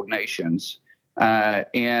NATO nations.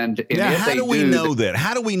 And now, if how they do we know that?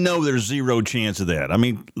 How do we know there's zero chance of that? I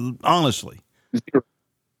mean, honestly.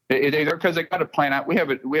 Because they got to plan out. We have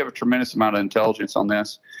a tremendous amount of intelligence on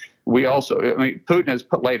this. We also, Putin has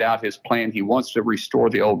laid out his plan. He wants to restore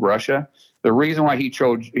the old Russia. The reason why he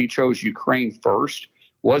chose Ukraine first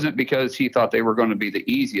wasn't because he thought they were going to be the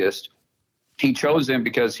easiest. He chose them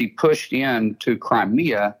because he pushed into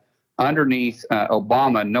Crimea underneath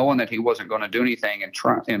Obama, knowing that he wasn't going to do anything, and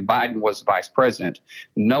Biden was vice president.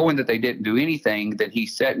 Knowing that they didn't do anything, then he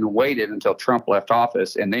sat and waited until Trump left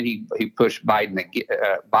office, and then he pushed Biden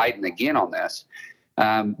again on this.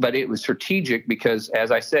 But it was strategic because, as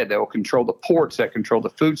I said, they will control the ports that control the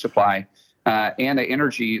food supply and the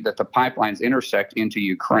energy that the pipelines intersect into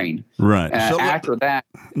Ukraine. Right. So after that,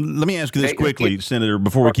 let me ask you this quickly, Senator,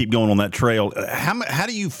 before we keep going on that trail. How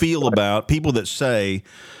do you feel about people that say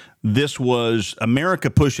this was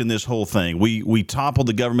America pushing this whole thing? We toppled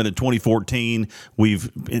the government in 2014.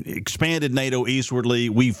 We've expanded NATO eastwardly.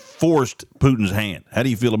 We've forced Putin's hand. How do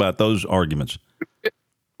you feel about those arguments?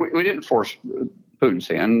 We didn't force Putin's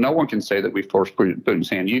hand. No one can say that we forced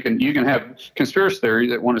Putin's hand. You can have conspiracy theory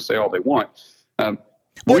that want to say all they want.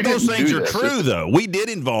 Well, those things are true, though. We did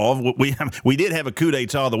we did have a coup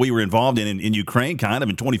d'etat that we were involved in Ukraine, kind of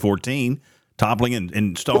in 2014. Toppling and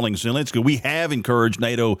installing Zelensky. We have encouraged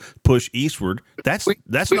NATO push eastward. That's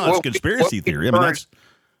not a conspiracy theory. I mean, that's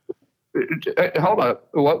hold up.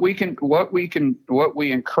 What we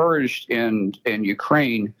encouraged in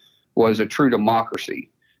Ukraine was a true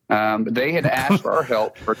democracy. They had asked for our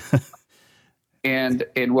help, and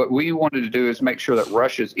what we wanted to do is make sure that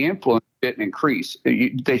Russia's influence didn't increase.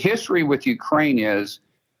 The history with Ukraine is,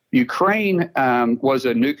 Ukraine was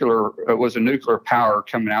a nuclear power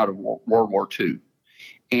coming out of World War II,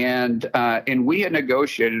 and we had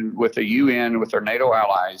negotiated with the UN, with our NATO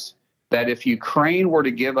allies, that if Ukraine were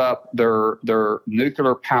to give up their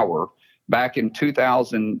nuclear power back in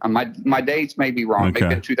 2000, my dates may be wrong,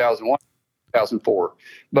 maybe in 2001, 2004,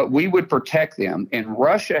 but we would protect them. And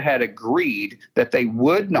Russia had agreed that they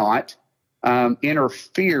would not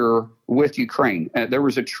interfere with Ukraine. There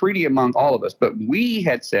was a treaty among all of us, but we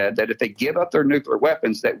had said that if they give up their nuclear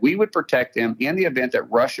weapons, that we would protect them in the event that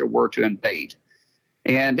Russia were to invade.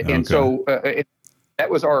 And so that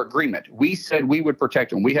was our agreement. We said we would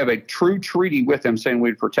protect them. We have a true treaty with them saying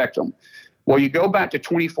we'd protect them. Well, you go back to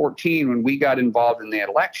 2014 when we got involved in the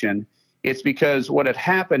election. It's because what had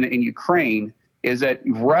happened in Ukraine is that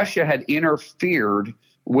Russia had interfered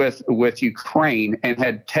with Ukraine and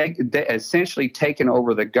had essentially taken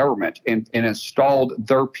over the government and installed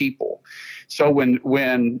their people. So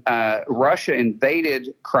when Russia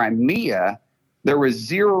invaded Crimea, there was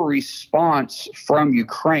zero response from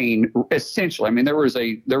Ukraine. Essentially, I mean, there was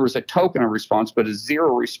a token of response, but a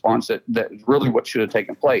zero response that really what should have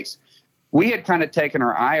taken place. We had kind of taken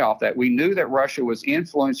our eye off that. We knew that Russia was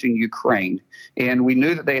influencing Ukraine, and we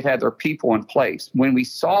knew that they had their people in place. When we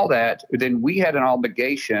saw that, then we had an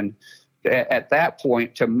obligation at that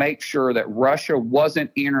point to make sure that Russia wasn't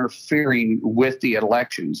interfering with the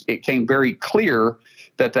elections. It came very clear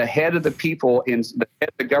that the head of the people in the head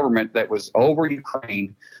of the government that was over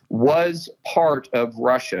Ukraine was part of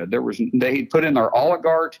Russia. They had put in their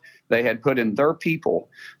oligarch, they had put in their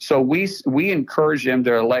people. So we encouraged them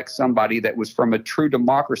to elect somebody that was from a true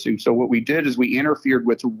democracy. So what we did is we interfered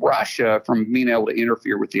with Russia from being able to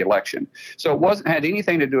interfere with the election. So it had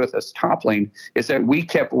anything to do with us toppling. It's that we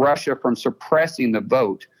kept Russia from suppressing the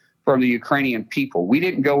vote from the Ukrainian people. We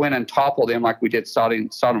didn't go in and topple them like we did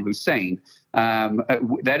Saddam Hussein.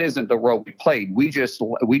 That isn't the role we played. We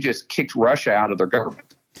just kicked Russia out of their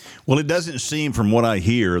government. Well, it doesn't seem from what I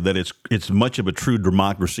hear that it's much of a true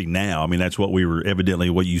democracy now. I mean, that's what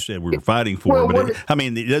what you said we were fighting for. Well,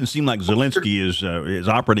 it doesn't seem like Zelensky is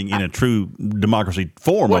operating in a true democracy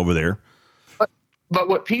form over there. But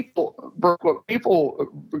what people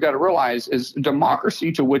got to realize is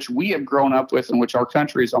democracy to which we have grown up with and which our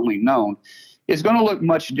country has only known is going to look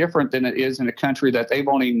much different than it is in a country that they've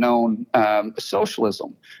only known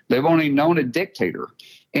socialism. They've only known a dictator.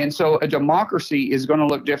 And so a democracy is going to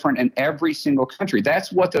look different in every single country.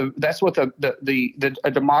 That's what a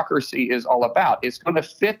democracy is all about. It's going to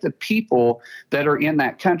fit the people that are in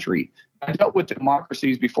that country. I dealt with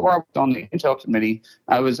democracies before I was on the Intel Committee.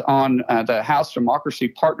 I was on the House Democracy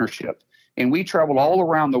Partnership, and we traveled all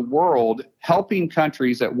around the world helping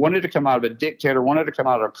countries that wanted to come out of a dictator, wanted to come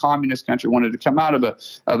out of a communist country, wanted to come out of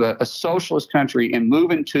a socialist country and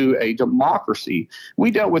move into a democracy.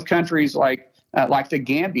 We dealt with countries like the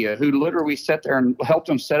Gambia, who literally sat there and helped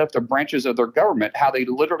them set up the branches of their government, how they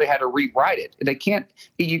literally had to rewrite it.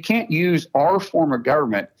 You can't use our form of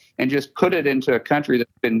government and just put it into a country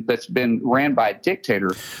that's been ran by a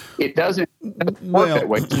dictator. It doesn't work that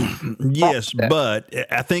way. Yes, but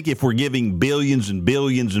I think if we're giving billions and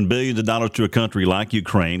billions and billions of dollars to a country like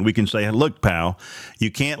Ukraine, we can say, look, pal,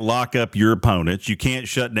 you can't lock up your opponents. You can't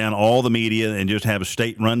shut down all the media and just have a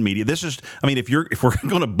state-run media. If we're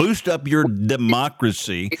going to boost up your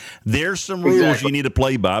democracy, there's some rules you need to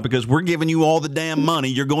play by, because we're giving you all the damn money.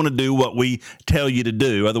 You're going to do what we tell you to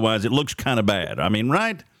do. Otherwise, it looks kind of bad. I mean,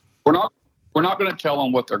 right? We're not going to tell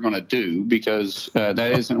them what they're going to do, because that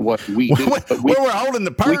isn't what we do. We're holding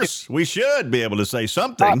the purse. We should be able to say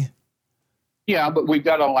something. Yeah, but we've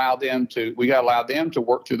got to allow them to. We got to allow them to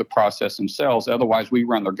work through the process themselves. Otherwise, we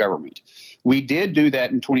run their government. We did do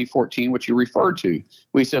that in 2014, which you referred to.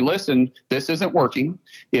 We said, listen, this isn't working.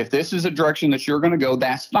 If this is a direction that you're going to go,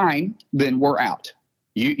 that's fine. Then we're out.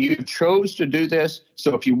 You chose to do this,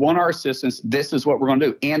 so if you want our assistance, this is what we're going to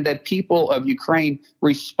do. And the people of Ukraine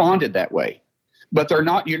responded that way. But you're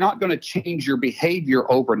not going to change your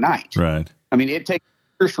behavior overnight. Right. I mean, it takes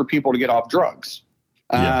years for people to get off drugs.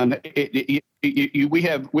 Yeah. We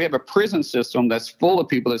have a prison system that's full of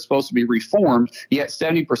people that's supposed to be reformed, yet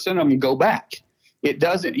 70% of them go back.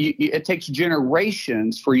 It takes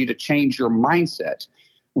generations for you to change your mindset.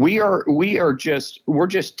 We're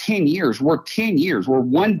just 10 years. We're 10 years. We're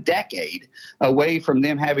 1 decade away from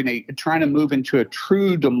them trying to move into a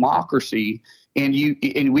true democracy. And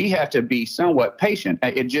we have to be somewhat patient.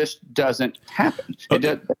 It just doesn't happen.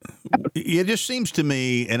 It just seems to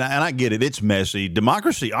me, and I get it, it's messy.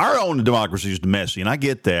 Democracy, our own democracy is messy, and I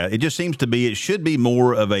get that. It just seems to be, it should be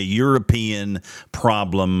more of a European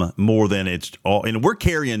problem more than it's all. And we're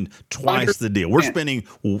carrying twice the deal. We're spending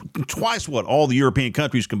twice what all the European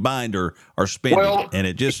countries combined are spending, and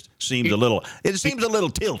it just seems a little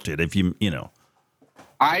tilted. If you know.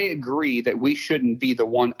 I agree that we shouldn't be the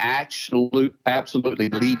one absolutely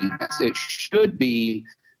leading this. It should be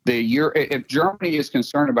if Germany is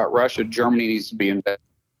concerned about Russia, Germany needs to be invested.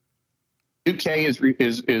 UK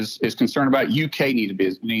is concerned about UK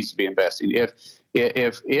needs to be investing.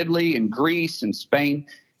 If Italy and Greece and Spain,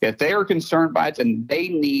 if they are concerned by it, then they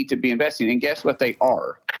need to be investing. And guess what they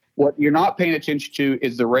are? What you're not paying attention to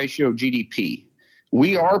is the ratio of GDP.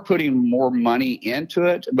 We are putting more money into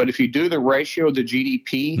it, but if you do the ratio of the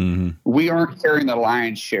GDP, we aren't carrying the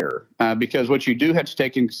lion's share because what you do have to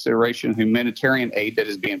take into consideration humanitarian aid that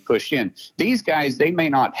is being pushed in. These guys, they may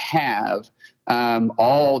not have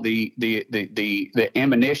all the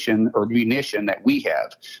ammunition or munition that we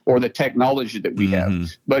have, or the technology that we have,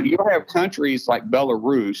 but you have countries like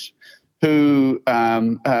Belarus who, well,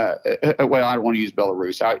 I don't want to use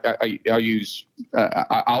Belarus.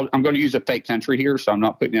 I'm going to use a fake country here, so I'm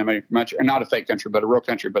not putting them much, or not a fake country, but a real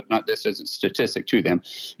country, but not, this isn't statistic to them.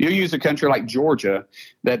 You use a country like Georgia,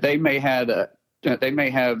 that they may have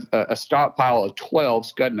a stockpile of 12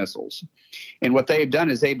 Scud missiles. And what they've done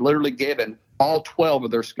is they've literally given all 12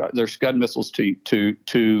 of their Scud missiles to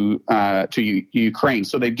Ukraine.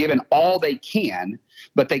 So they've given all they can,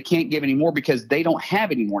 but they can't give any more because they don't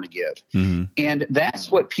have any more to give. Mm-hmm. And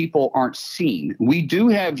that's what people aren't seeing. We do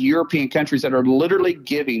have European countries that are literally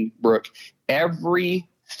giving, Brooke,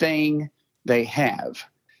 everything they have,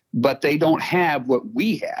 but they don't have what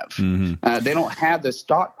we have. Mm-hmm. They don't have the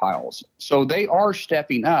stockpiles. So they are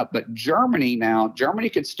stepping up. But Germany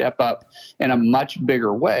could step up in a much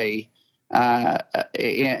bigger way.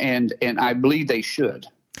 And I believe they should.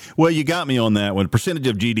 Well, you got me on that one. Percentage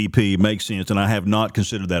of GDP makes sense, and I have not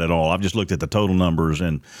considered that at all. I've just looked at the total numbers,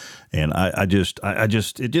 and it just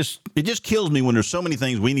kills me when there's so many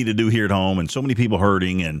things we need to do here at home, and so many people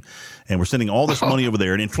hurting, and we're sending all this money over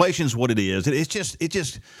there, and inflation's what it is. It just I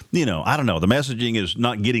don't know. The messaging is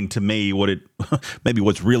not getting to me maybe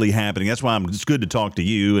what's really happening. That's why it's good to talk to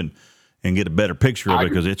you and get a better picture of it,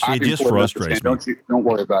 because it just frustrates me. Don't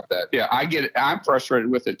worry about that. Yeah, I get it. I'm frustrated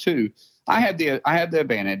with it too. I have the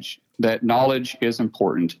advantage that knowledge is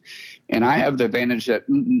important, and I have the advantage that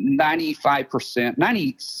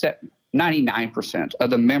 99%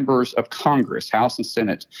 of the members of Congress, House and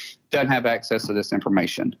Senate, doesn't have access to this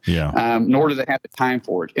information. Yeah. Nor do they have the time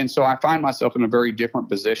for it. And so I find myself in a very different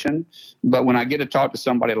position. But when I get to talk to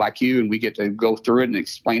somebody like you and we get to go through it and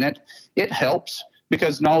explain it, it helps,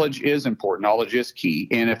 because knowledge is important. Knowledge is key.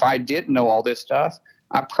 And if I didn't know all this stuff,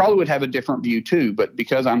 I probably would have a different view too, but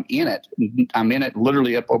because I'm in it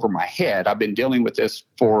literally up over my head. I've been dealing with this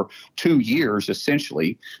for 2 years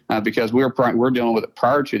essentially, because we're dealing with it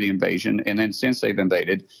prior to the invasion, and then since they've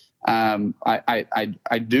invaded, I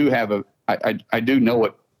do know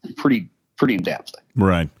it pretty in depth.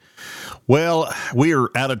 Right. Well, we are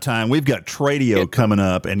out of time. We've got Tradio coming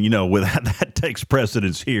up, and that takes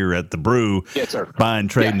precedence here at the Brew. Yes, sir. Buying,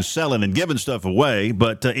 trading, selling, and giving stuff away.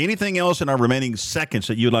 But anything else in our remaining seconds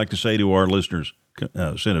that you'd like to say to our listeners,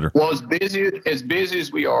 Senator? Well, as busy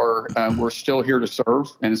as we are, we're still here to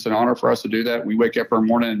serve, and it's an honor for us to do that. We wake up every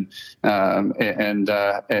morning and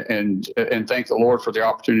thank the Lord for the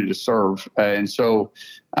opportunity to serve. And so,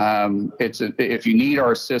 if you need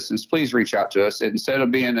our assistance, please reach out to us. Instead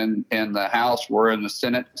of being in the House, we're in the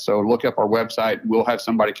Senate. So look up our website. We'll have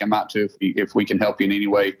somebody come out to if we can help you in any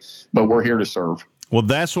way. But we're here to serve. Well,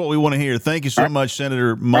 that's what we want to hear. Thank you so much,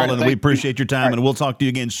 Senator Mullin. We appreciate your time, and we'll talk to you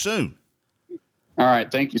again soon. All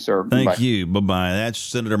right. Thank you, sir. Thank you. Bye-bye. That's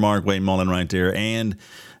Senator Markwayne Mullin right there. And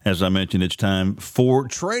as I mentioned, it's time for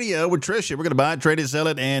Tradio with Tricia. We're going to buy it, trade it, sell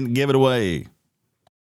it, and give it away.